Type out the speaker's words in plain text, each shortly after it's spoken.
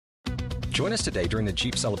Join us today during the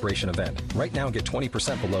Jeep Celebration event. Right now, get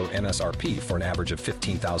 20% below MSRP for an average of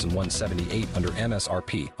 $15,178 under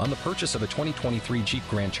MSRP on the purchase of a 2023 Jeep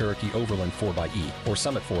Grand Cherokee Overland 4xE or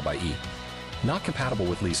Summit 4xE. Not compatible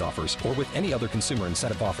with lease offers or with any other consumer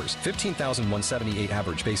incentive offers. $15,178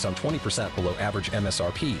 average based on 20% below average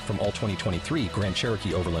MSRP from all 2023 Grand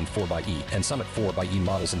Cherokee Overland 4xE and Summit 4xE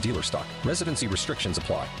models in dealer stock. Residency restrictions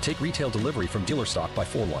apply. Take retail delivery from dealer stock by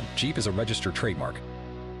 4/1. Jeep is a registered trademark.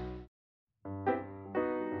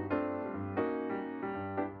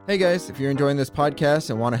 Hey guys, if you're enjoying this podcast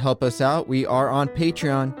and want to help us out, we are on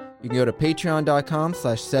Patreon. You can go to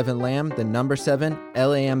patreon.com/7lamb, the number 7,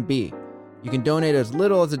 LAMB. You can donate as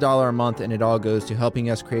little as $1 a month, and it all goes to helping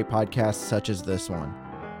us create podcasts such as this one.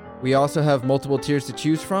 We also have multiple tiers to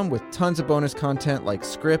choose from with tons of bonus content like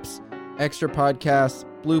scripts, extra podcasts,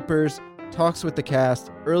 bloopers, talks with the cast,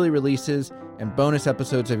 early releases, and bonus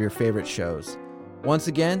episodes of your favorite shows. Once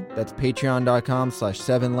again, that's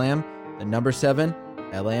patreon.com/7lamb, the number 7,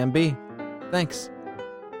 LAMB. Thanks.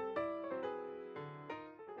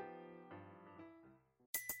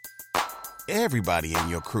 Everybody in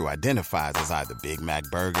your crew identifies as either Big Mac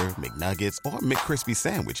Burger, McNuggets, or McCrispy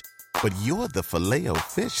Sandwich. But you're the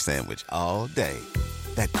Filet-O-Fish Sandwich all day.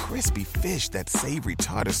 That crispy fish, that savory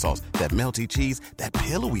tartar sauce, that melty cheese, that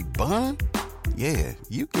pillowy bun. Yeah,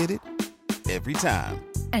 you get it. Every time.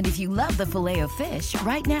 And if you love the Filet-O-Fish,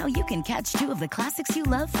 right now you can catch 2 of the classics you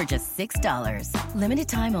love for just $6. Limited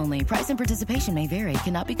time only. Price and participation may vary.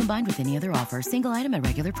 Cannot be combined with any other offer. Single item at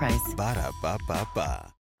regular price.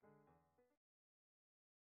 Ba-da-ba-ba-ba.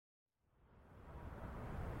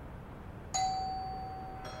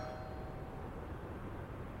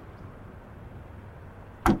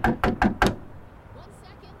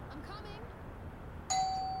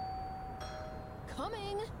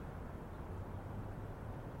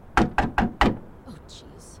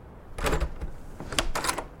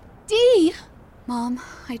 Mom,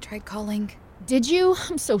 I tried calling. Did you?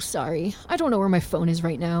 I'm so sorry. I don't know where my phone is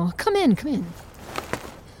right now. Come in.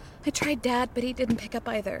 I tried Dad, but he didn't pick up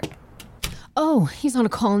either. Oh, he's on a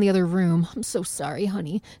call in the other room. I'm so sorry,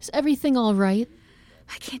 honey. Is everything all right?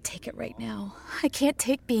 I can't take it right now. I can't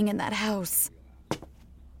take being in that house.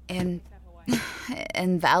 And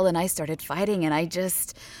Val and I started fighting, and I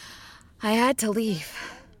had to leave.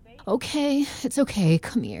 Okay, it's okay.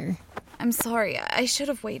 Come here. I'm sorry. I should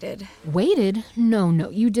have waited. Waited? No,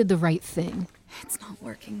 you did the right thing. It's not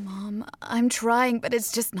working, Mom. I'm trying, but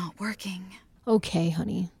it's just not working. Okay,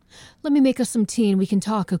 honey. Let me make us some tea and we can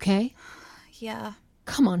talk, okay? Yeah.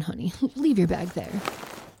 Come on, honey. Leave your bag there.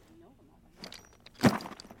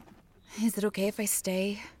 Is it okay if I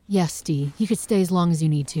stay? Yes, Dee. You could stay as long as you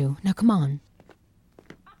need to. Now, come on.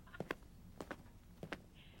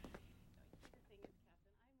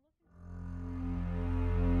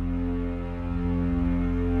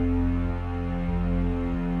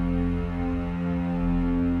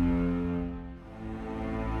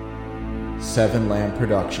 Seven Lamb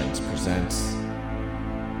Productions presents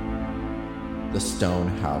The Stone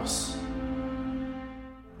House,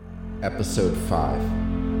 Episode 5.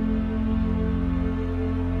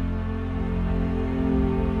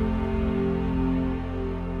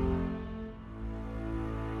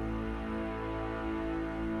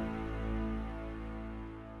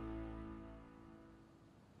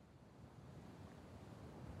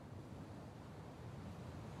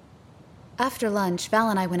 After lunch, Val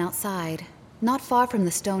and I went outside. Not far from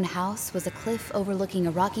the stone house was a cliff overlooking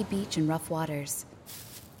a rocky beach and rough waters.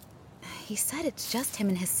 He said it's just him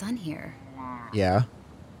and his son here. Yeah?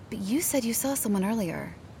 But you said you saw someone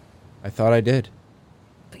earlier. I thought I did.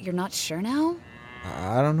 But you're not sure now?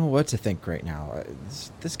 I don't know what to think right now.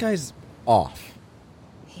 This guy's off.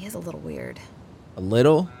 He is a little weird. A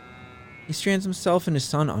little? He strands himself and his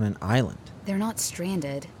son on an island. They're not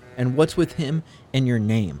stranded. And what's with him and your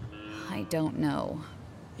name? I don't know.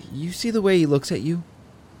 You see the way he looks at you?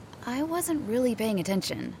 I wasn't really paying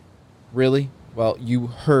attention. Really? Well, you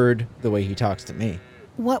heard the way he talks to me.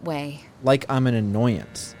 What way? Like I'm an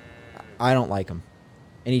annoyance. I don't like him.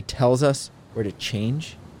 And he tells us where to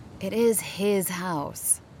change? It is his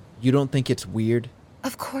house. You don't think it's weird?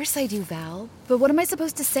 Of course I do, Val. But what am I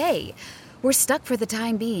supposed to say? We're stuck for the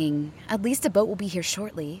time being. At least a boat will be here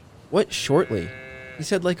shortly. What shortly? He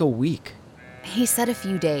said like a week. He said a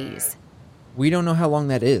few days. We don't know how long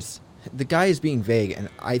that is. The guy is being vague, and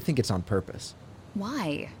I think it's on purpose.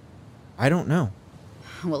 Why? I don't know.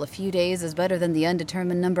 Well, a few days is better than the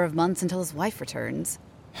undetermined number of months until his wife returns.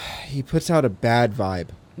 He puts out a bad vibe.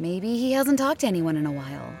 Maybe he hasn't talked to anyone in a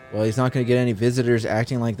while. Well, he's not going to get any visitors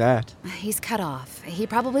acting like that. He's cut off. He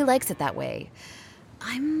probably likes it that way.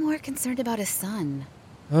 I'm more concerned about his son.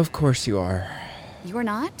 Of course you are. You're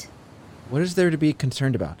not? What is there to be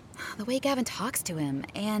concerned about? The way Gavin talks to him,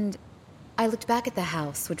 and I looked back at the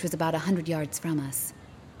house, which was about 100 yards from us.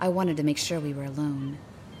 I wanted to make sure we were alone.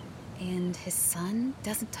 And his son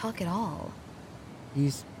doesn't talk at all.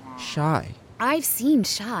 He's shy. I've seen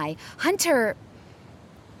shy. Hunter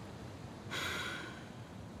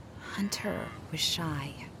was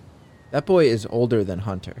shy. That boy is older than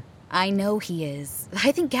Hunter. I know he is.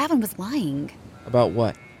 I think Gavin was lying. About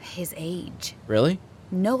what? His age. Really?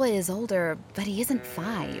 Noah is older, but he isn't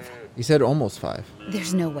 5. He said almost 5.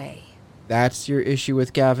 There's no way. That's your issue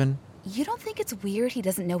with Gavin? You don't think it's weird he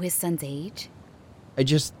doesn't know his son's age? I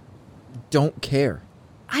just don't care.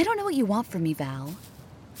 I don't know what you want from me, Val.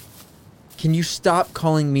 Can you stop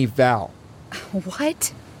calling me Val?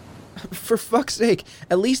 What? For fuck's sake,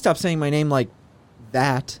 at least stop saying my name like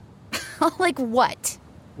that. Like what?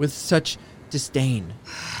 With such disdain.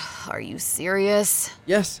 Are you serious?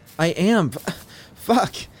 Yes, I am.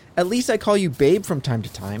 Fuck. At least I call you babe from time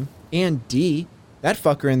to time. And D. That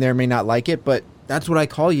fucker in there may not like it, but that's what I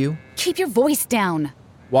call you. Keep your voice down.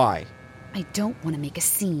 Why? I don't want to make a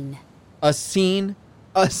scene. A scene?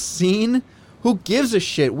 A scene? Who gives a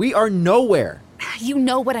shit? We are nowhere. You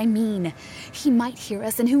know what I mean. He might hear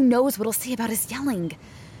us, and who knows what he'll say about us yelling.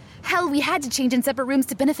 Hell, we had to change in separate rooms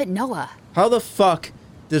to benefit Noah. How the fuck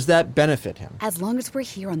does that benefit him? As long as we're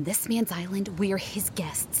here on this man's island, we're his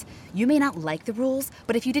guests. You may not like the rules,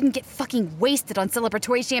 but if you didn't get fucking wasted on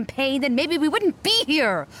celebratory champagne, then maybe we wouldn't be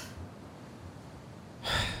here.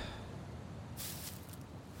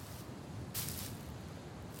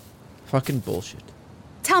 Fucking bullshit.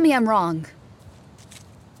 Tell me I'm wrong.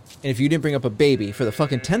 And if you didn't bring up a baby for the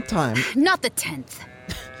fucking 10th time... Not the 10th.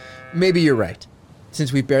 Maybe you're right.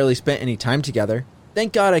 Since we barely spent any time together.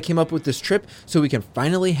 Thank God I came up with this trip so we can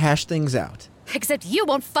finally hash things out. Except you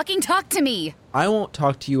won't fucking talk to me. I won't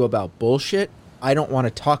talk to you about bullshit I don't want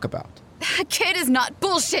to talk about. A kid is not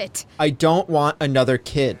bullshit. I don't want another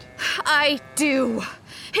kid. I do.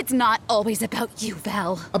 It's not always about you,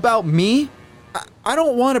 Val. About me? I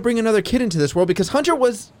don't want to bring another kid into this world because Hunter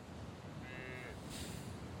was...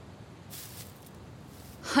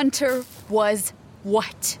 Hunter was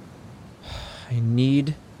what? I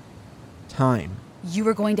need time. You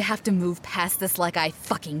were going to have to move past this like I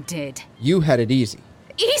fucking did. You had it easy.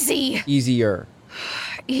 Easy! Easier.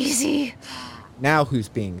 Easy. Now who's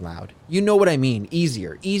being loud? You know what I mean.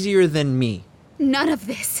 Easier. Easier than me. None of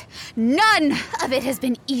it has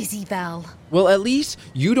been easy, Val. Well, at least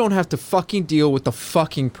you don't have to fucking deal with the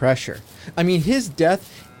fucking pressure. I mean, his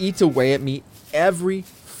death eats away at me every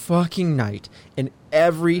fucking night and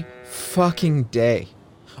every fucking day.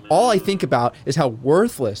 All I think about is how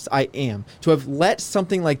worthless I am to have let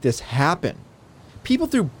something like this happen. People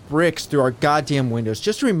threw bricks through our goddamn windows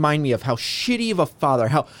just to remind me of how shitty of a father,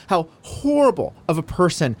 how horrible of a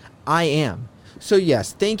person I am. So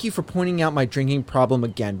yes, thank you for pointing out my drinking problem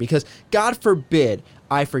again, because God forbid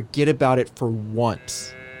I forget about it for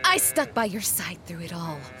once. I stuck by your side through it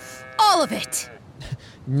all. All of it.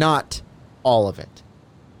 Not all of it.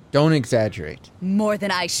 Don't exaggerate. More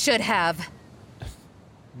than I should have.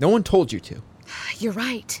 No one told you to. You're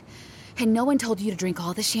right. And no one told you to drink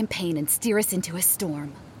all the champagne and steer us into a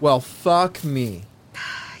storm. Well, fuck me.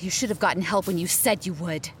 You should have gotten help when you said you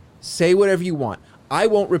would. Say whatever you want. I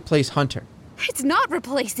won't replace Hunter. It's not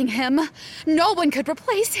replacing him. No one could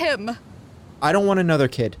replace him. I don't want another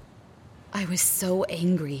kid. I was so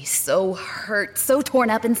angry, so hurt, so torn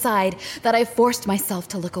up inside that I forced myself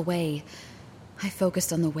to look away. I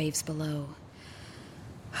focused on the waves below.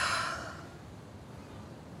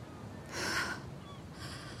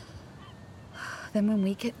 Then when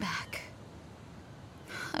we get back,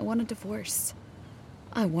 I want a divorce.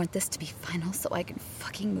 I want this to be final so I can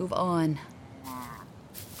fucking move on.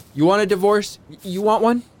 You want a divorce? You want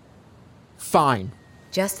one? Fine.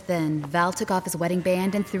 Just then, Val took off his wedding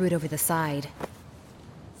band and threw it over the side.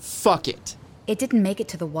 Fuck it. It didn't make it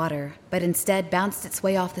to the water, but instead bounced its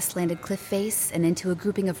way off the slanted cliff face and into a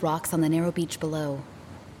grouping of rocks on the narrow beach below.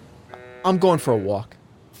 I'm going for a walk.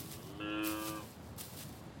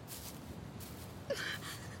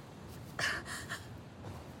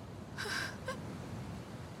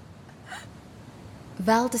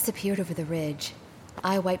 Val disappeared over the ridge.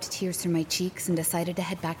 I wiped tears from my cheeks and decided to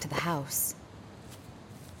head back to the house.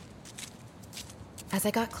 As I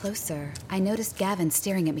got closer, I noticed Gavin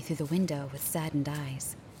staring at me through the window with saddened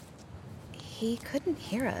eyes. He couldn't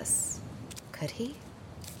hear us, could he?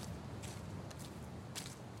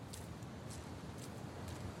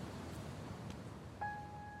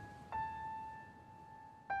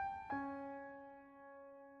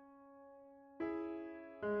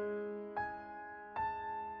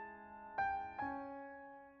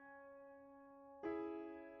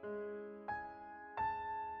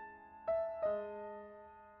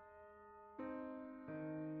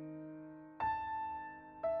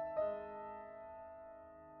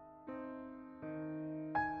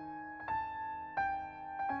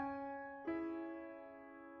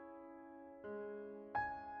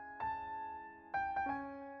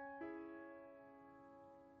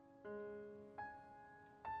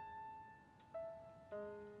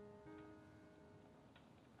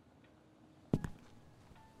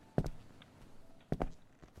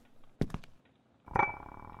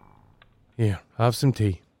 Here, have some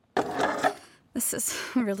tea. This is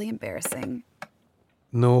really embarrassing.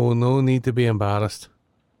 No need to be embarrassed.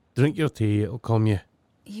 Drink your tea, it'll calm you.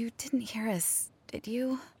 You didn't hear us, did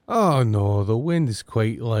you? Oh no, the wind is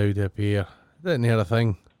quite loud up here. Didn't hear a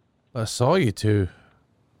thing. But I saw you two.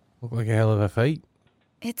 Looked like a hell of a fight.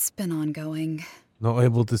 It's been ongoing. Not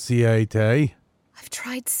able to see eye to eye. I've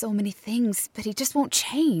tried so many things, but he just won't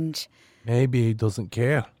change. Maybe he doesn't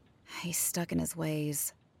care. He's stuck in his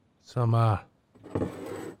ways. Some are.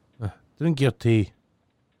 Drink your tea.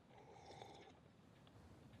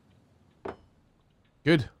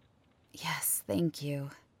 Good. Yes, thank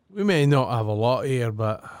you. We may not have a lot here,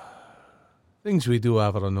 but things we do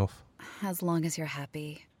have are enough. As long as you're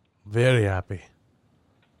happy. Very happy.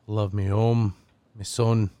 Love me home, my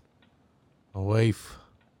son, my wife,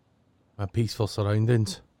 my peaceful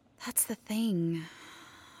surroundings. That's the thing.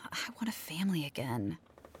 I want a family again.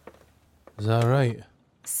 Is that right?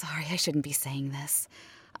 Sorry, I shouldn't be saying this.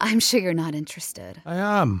 I'm sure you're not interested. I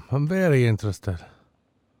am. I'm very interested.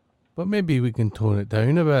 But maybe we can tone it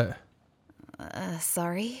down a bit.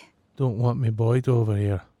 Sorry? Don't want me Boyd over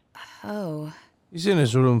here. Oh. He's in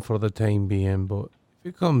his room for the time being, but if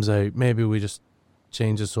he comes out, maybe we just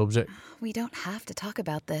change the subject. We don't have to talk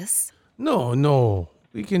about this. No.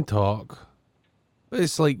 We can talk. But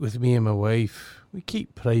it's like with me and my wife. We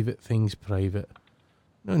keep private things private.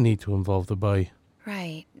 No need to involve the boy.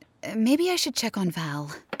 Right. Maybe I should check on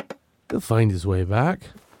Val. He'll find his way back.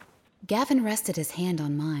 Gavin rested his hand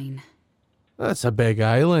on mine. That's a big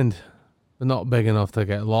island, but not big enough to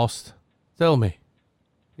get lost. Tell me,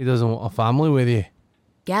 he doesn't want a family with you?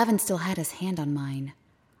 Gavin still had his hand on mine.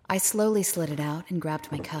 I slowly slid it out and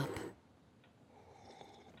grabbed my cup.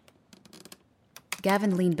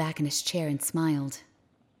 Gavin leaned back in his chair and smiled.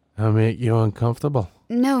 I make you uncomfortable?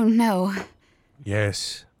 No.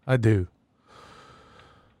 Yes, I do.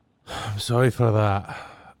 I'm sorry for that.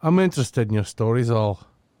 I'm interested in your stories all.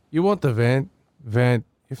 You want to vent? Vent.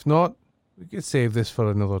 If not, we could save this for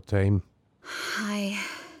another time. I'm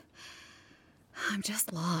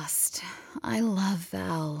just lost. I love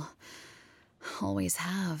Val. Always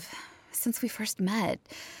have. Since we first met,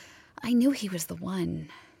 I knew he was the one.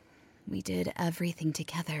 We did everything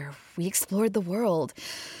together. We explored the world.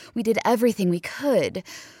 We did everything we could.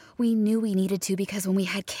 We knew we needed to because when we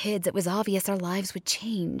had kids, it was obvious our lives would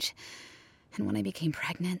change. And when I became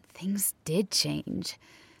pregnant, things did change.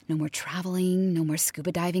 No more traveling, no more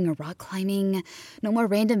scuba diving or rock climbing, no more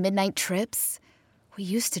random midnight trips. We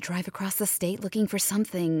used to drive across the state looking for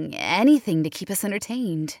something, anything to keep us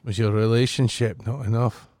entertained. Was your relationship not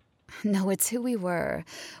enough? No, it's who we were.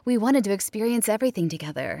 We wanted to experience everything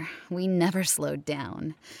together. We never slowed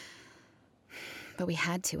down. But we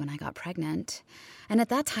had to when I got pregnant. And at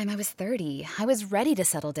that time, I was 30. I was ready to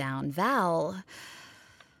settle down. Val,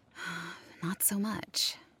 not so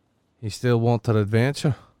much. He still wanted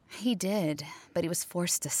adventure? He did, but he was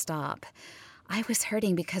forced to stop. I was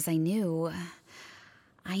hurting because I knew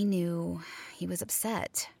he was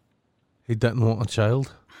upset. He didn't want a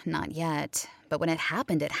child? Not yet, but when it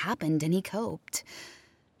happened, and he coped.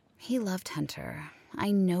 He loved Hunter.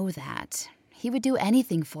 I know that. He would do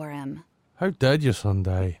anything for him. How did your son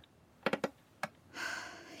die?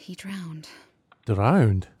 He drowned.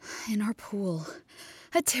 Drowned? In our pool.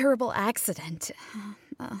 A terrible accident.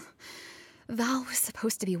 Val was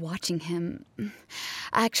supposed to be watching him.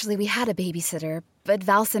 Actually, we had a babysitter, but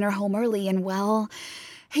Val sent her home early and, well,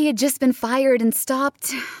 he had just been fired and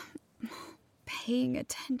stopped paying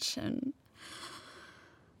attention.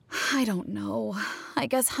 I don't know. I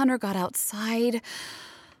guess Hunter got outside.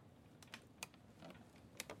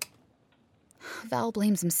 Val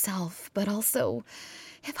blames himself, but also,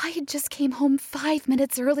 if I had just came home 5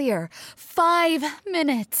 minutes earlier. 5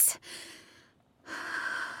 minutes!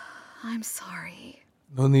 I'm sorry.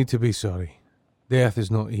 No need to be sorry. Death is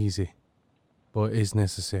not easy, but it is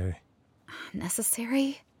necessary.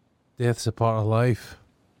 Necessary? Death's a part of life.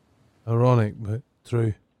 Ironic, but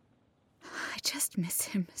true. I just miss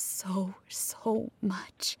him so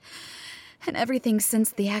much. And everything since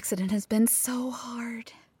the accident has been so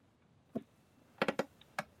hard.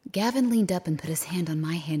 Gavin leaned up and put his hand on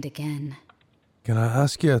my hand again. Can I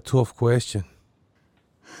ask you a tough question?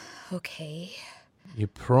 Okay. You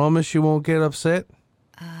promise you won't get upset?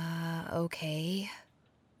 Okay.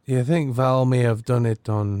 Do you think Val may have done it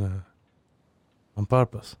on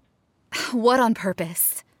purpose? What on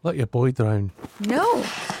purpose? Let your boy drown. No!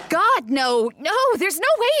 God, no! No! There's no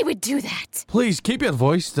way he would do that! Please, keep your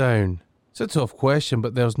voice down. It's a tough question,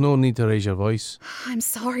 but there's no need to raise your voice. I'm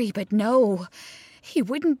sorry, but no. He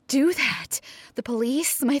wouldn't do that. The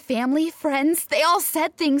police, my family, friends, they all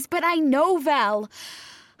said things, but I know Val.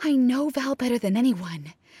 I know Val better than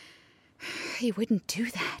anyone. He wouldn't do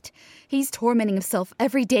that. He's tormenting himself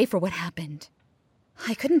every day for what happened.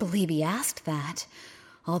 I couldn't believe he asked that.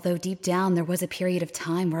 Although deep down there was a period of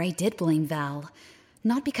time where I did blame Val.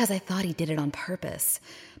 Not because I thought he did it on purpose,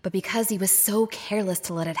 but because he was so careless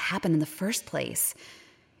to let it happen in the first place.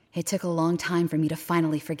 It took a long time for me to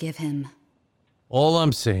finally forgive him. All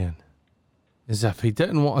I'm saying is if he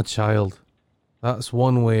didn't want a child, that's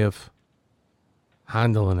one way of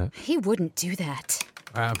handling it. He wouldn't do that.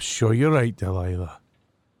 I'm sure you're right, Delilah.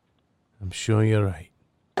 I'm sure you're right.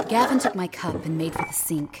 Gavin took my cup and made for the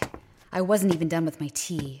sink. I wasn't even done with my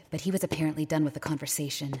tea, but he was apparently done with the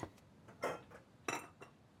conversation.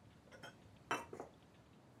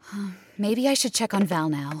 Maybe I should check on Val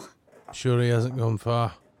now. Sure he hasn't gone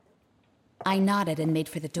far? I nodded and made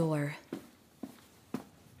for the door.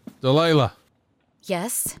 Delilah,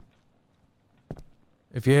 Yes?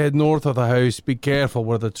 if you head north of the house, be careful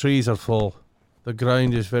where the trees are full. The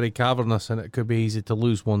ground is very cavernous and it could be easy to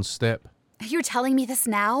lose one step. You're telling me this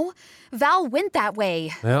now? Val went that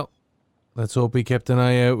way. Well, let's hope he kept an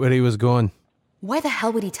eye out where he was going. Why the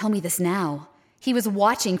hell would he tell me this now? He was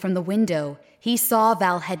watching from the window. He saw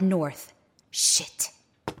Val head north. Shit.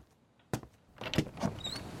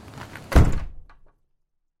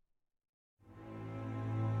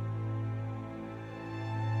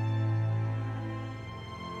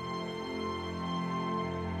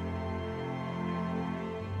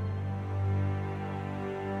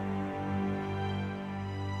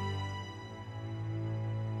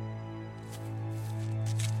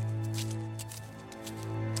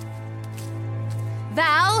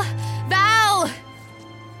 Val! Val!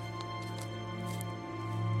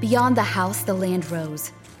 Beyond the house, the land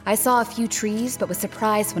rose. I saw a few trees, but was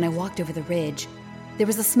surprised when I walked over the ridge. There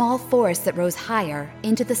was a small forest that rose higher,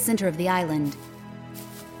 into the center of the island.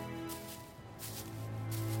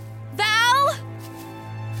 Val!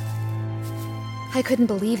 I couldn't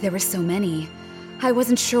believe there were so many. I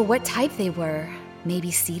wasn't sure what type they were. Maybe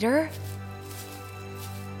cedar?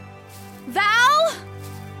 Val!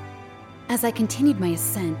 As I continued my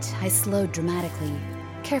ascent, I slowed dramatically,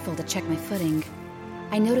 careful to check my footing.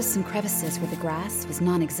 I noticed some crevices where the grass was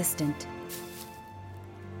non-existent.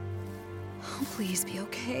 Oh, please be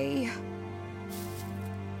okay.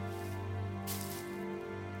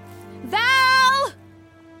 Val!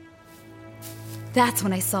 That's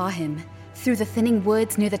when I saw him, through the thinning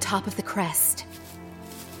woods near the top of the crest.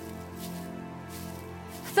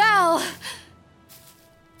 Val!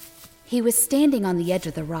 He was standing on the edge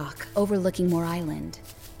of the rock, overlooking Moore Island.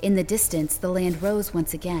 In the distance, the land rose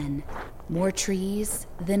once again. More trees,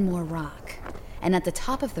 then more rock. And at the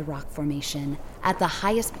top of the rock formation, at the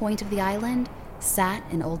highest point of the island, sat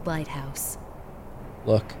an old lighthouse.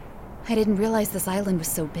 Look, I didn't realize this island was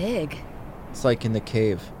so big. it's like in the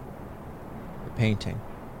cave. The painting.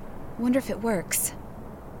 Wonder if it works.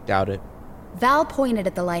 Doubt it. Val pointed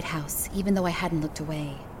at the lighthouse, even though I hadn't looked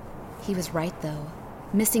away. He was right, though.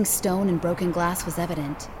 Missing stone and broken glass was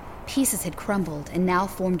evident. Pieces had crumbled and now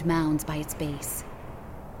formed mounds by its base.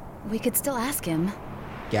 We could still ask him.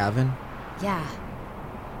 Gavin? Yeah.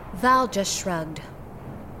 Val just shrugged.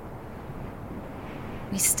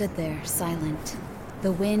 We stood there, silent,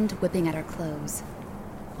 the wind whipping at our clothes.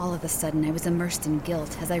 All of a sudden, I was immersed in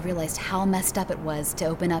guilt as I realized how messed up it was to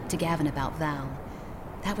open up to Gavin about Val.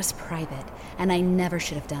 That was private, and I never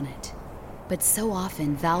should have done it. But so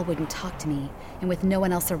often, Val wouldn't talk to me, and with no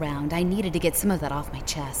one else around, I needed to get some of that off my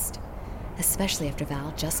chest. Especially after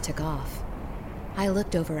Val just took off. I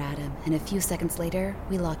looked over at him, and a few seconds later,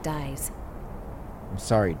 we locked eyes. I'm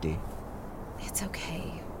sorry, Dee. It's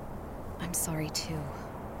okay. I'm sorry, too.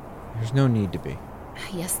 There's no need to be.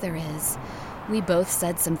 Yes, there is. We both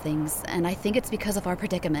said some things, and I think it's because of our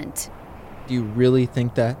predicament. Do you really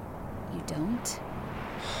think that? You don't?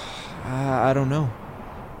 I don't know.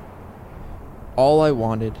 All I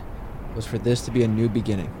wanted was for this to be a new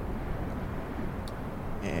beginning.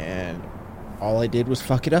 And all I did was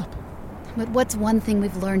fuck it up. But what's one thing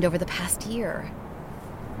we've learned over the past year?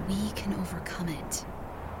 We can overcome it.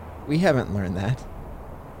 We haven't learned that.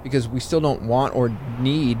 Because we still don't want or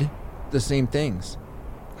need the same things.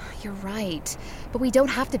 You're right. But we don't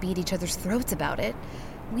have to be at each other's throats about it.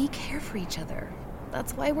 We care for each other.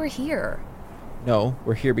 That's why we're here. No,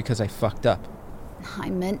 we're here because I fucked up. I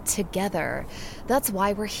meant together. That's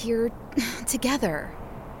why we're here together.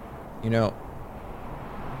 You know,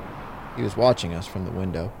 he was watching us from the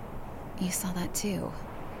window. You saw that too.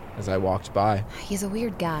 As I walked by. He's a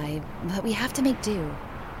weird guy, but we have to make do.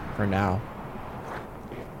 For now.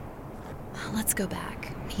 Let's go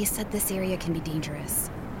back. He said this area can be dangerous.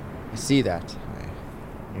 I see that.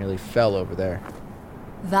 I nearly fell over there.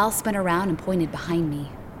 Val spun around and pointed behind me.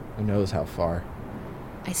 Who knows how far?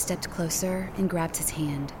 I stepped closer and grabbed his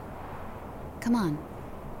hand. Come on.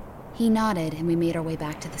 He nodded and we made our way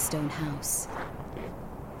back to the stone house.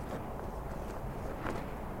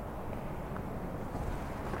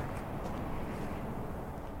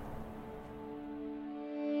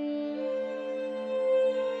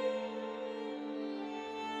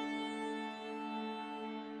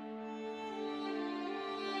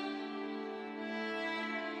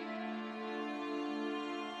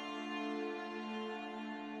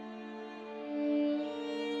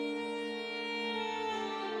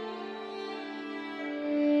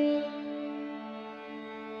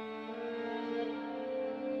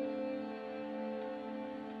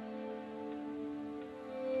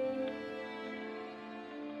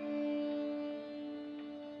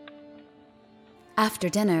 After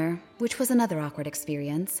dinner, which was another awkward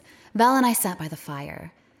experience, Val and I sat by the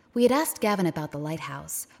fire. We had asked Gavin about the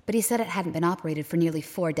lighthouse, but he said it hadn't been operated for nearly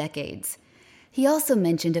 4 decades. He also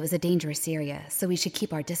mentioned it was a dangerous area, so we should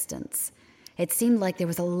keep our distance. It seemed like there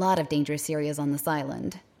was a lot of dangerous areas on this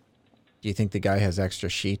island. Do you think the guy has extra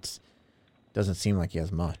sheets? Doesn't seem like he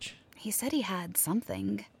has much. He said he had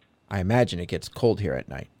something. I imagine it gets cold here at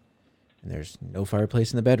night. And there's no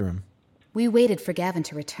fireplace in the bedroom. We waited for Gavin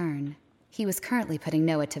to return. He was currently putting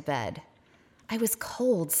Noah to bed. I was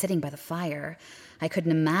cold sitting by the fire. I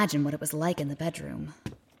couldn't imagine what it was like in the bedroom.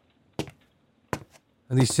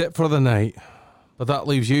 And he sit for the night. But that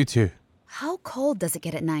leaves you two. How cold does it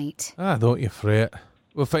get at night? Don't you fret.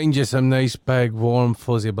 We'll find you some nice big warm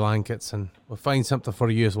fuzzy blankets and we'll find something for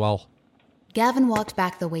you as well. Gavin walked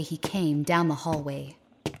back the way he came, down the hallway.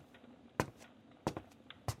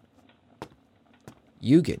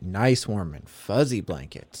 You get nice warm and fuzzy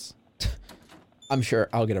blankets. I'm sure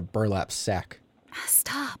I'll get a burlap sack.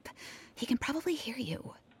 Stop. He can probably hear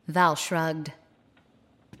you. Val shrugged.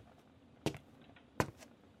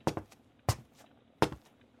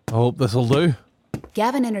 I hope this'll do.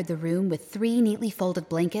 Gavin entered the room with 3 neatly folded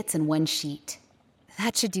blankets and 1 sheet.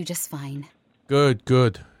 That should do just fine. Good,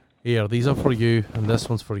 good. Here, these are for you, and this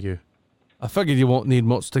one's for you. I figured you won't need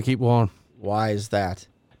much to keep warm. Why is that?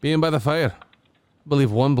 Being by the fire. I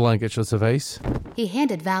believe 1 blanket should suffice. He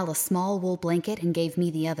handed Val a small wool blanket and gave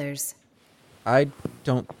me the others. I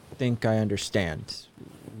don't think I understand.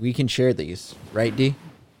 We can share these, right, Dee?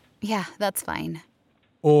 Yeah, that's fine.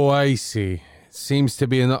 Oh, I see. It seems to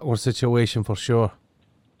be an awkward situation for sure.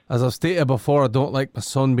 As I've stated before, I don't like my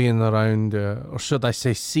son being around, or should I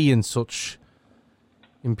say seeing such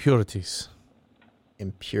impurities.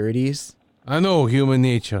 Impurities? I know human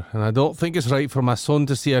nature, and I don't think it's right for my son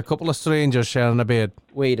to see a couple of strangers sharing a bed.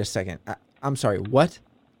 Wait a second. I'm sorry, what?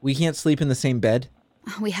 We can't sleep in the same bed?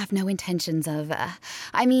 We have no intentions of,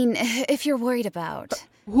 if you're worried about...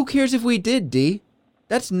 Who cares if we did, Dee?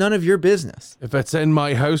 That's none of your business. If it's in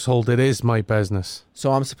my household, it is my business.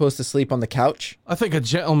 So I'm supposed to sleep on the couch? I think a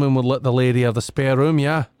gentleman would let the lady have the spare room,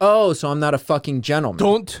 yeah. Oh, so I'm not a fucking gentleman.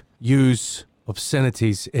 Don't use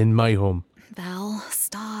obscenities in my home. Val,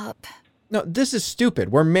 stop. No, this is stupid.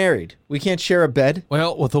 We're married. We can't share a bed.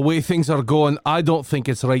 Well, with the way things are going, I don't think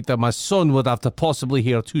it's right that my son would have to possibly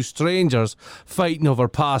hear 2 strangers fighting over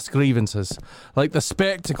past grievances, like the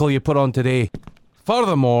spectacle you put on today.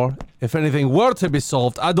 Furthermore, if anything were to be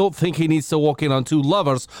solved, I don't think he needs to walk in on 2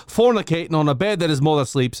 lovers fornicating on a bed that his mother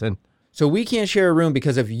sleeps in. So we can't share a room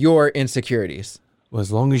because of your insecurities. Well,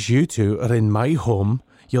 as long as you 2 are in my home,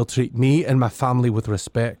 you'll treat me and my family with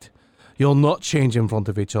respect. You'll not change in front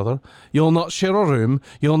of each other. You'll not share a room.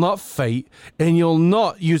 You'll not fight. And you'll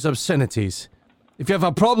not use obscenities. If you have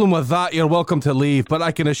a problem with that, you're welcome to leave. But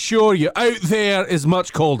I can assure you, out there is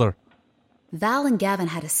much colder. Val and Gavin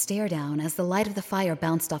had a stare down as the light of the fire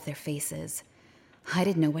bounced off their faces. I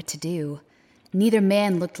didn't know what to do. Neither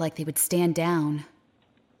man looked like they would stand down.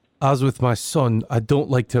 As with my son, I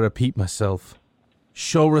don't like to repeat myself.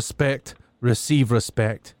 Show respect, receive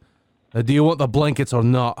respect. Now, do you want the blankets or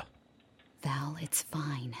not? Val, it's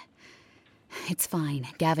fine. It's fine.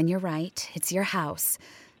 Gavin, you're right. It's your house.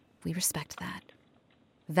 We respect that.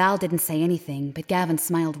 Val didn't say anything, but Gavin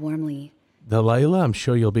smiled warmly. Delilah, I'm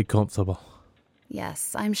sure you'll be comfortable.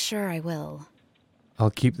 Yes, I'm sure I will. I'll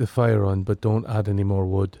keep the fire on, but don't add any more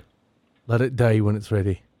wood. Let it die when it's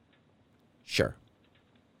ready. Sure.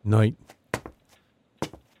 Night.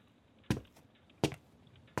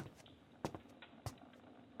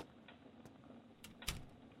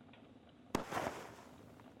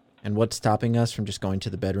 And what's stopping us from just going to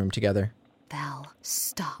the bedroom together? Val,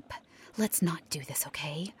 stop. Let's not do this,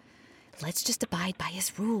 okay? Let's just abide by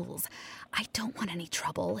his rules. I don't want any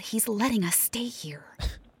trouble. He's letting us stay here.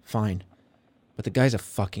 Fine. But the guy's a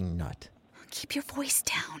fucking nut. Keep your voice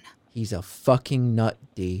down. He's a fucking nut,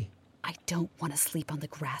 D. I don't want to sleep on the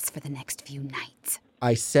grass for the next few nights.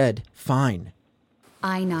 I said fine.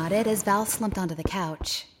 I nodded as Val slumped onto the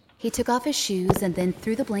couch. He took off his shoes and then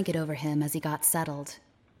threw the blanket over him as he got settled.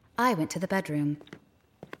 I went to the bedroom.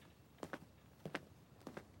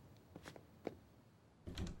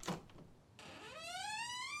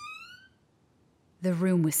 The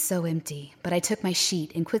room was so empty, but I took my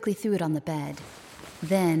sheet and quickly threw it on the bed.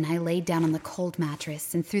 Then I laid down on the cold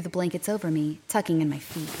mattress and threw the blankets over me, tucking in my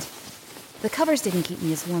feet. The covers didn't keep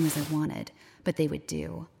me as warm as I wanted, but they would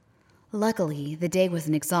do. Luckily, the day was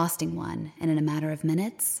an exhausting one, and in a matter of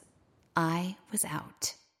minutes, I was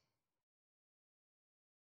out.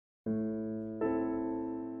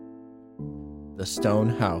 The Stone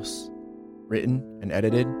House. Written and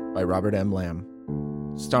edited by Robert M. Lamb.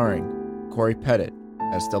 Starring Corey Pettit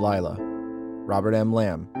as Delilah, Robert M.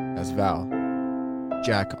 Lamb as Val,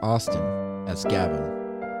 Jack Austin as Gavin.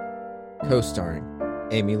 Co-starring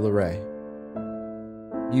Amy LeRae.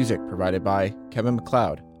 Music provided by Kevin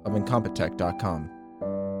MacLeod of Incompetech.com.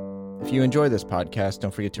 If you enjoy this podcast,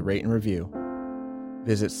 don't forget to rate and review.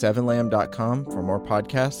 Visit 7lamb.com for more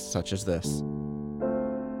podcasts such as this.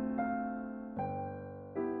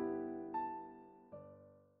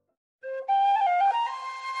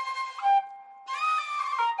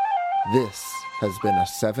 This has been a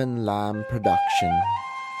 7 Lamb production.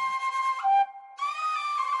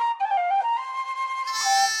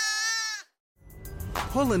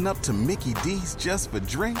 Pulling up to Mickey D's just for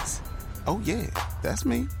drinks? Oh yeah, that's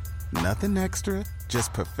me. Nothing extra,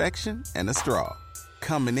 just perfection and a straw.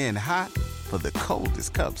 Coming in hot for the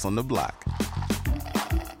coldest cups on the block.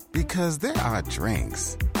 Because there are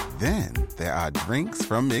drinks. Then there are drinks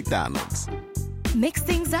from McDonald's. Mix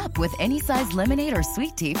things up with any size lemonade or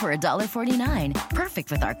sweet tea for $1.49.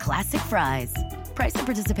 Perfect with our classic fries. Price and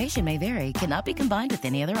participation may vary. Cannot be combined with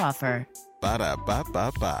any other offer.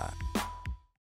 Ba-da-ba-ba-ba.